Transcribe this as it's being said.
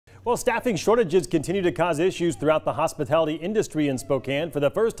Well, staffing shortages continue to cause issues throughout the hospitality industry in Spokane. For the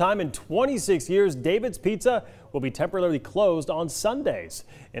first time in 26 years, David's Pizza will be temporarily closed on Sundays.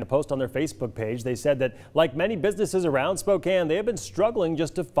 In a post on their Facebook page, they said that like many businesses around Spokane, they have been struggling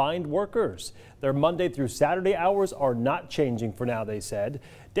just to find workers. Their Monday through Saturday hours are not changing for now, they said.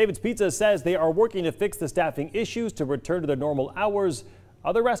 David's Pizza says they are working to fix the staffing issues to return to their normal hours.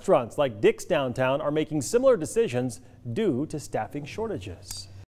 Other restaurants like Dick's downtown are making similar decisions due to staffing shortages.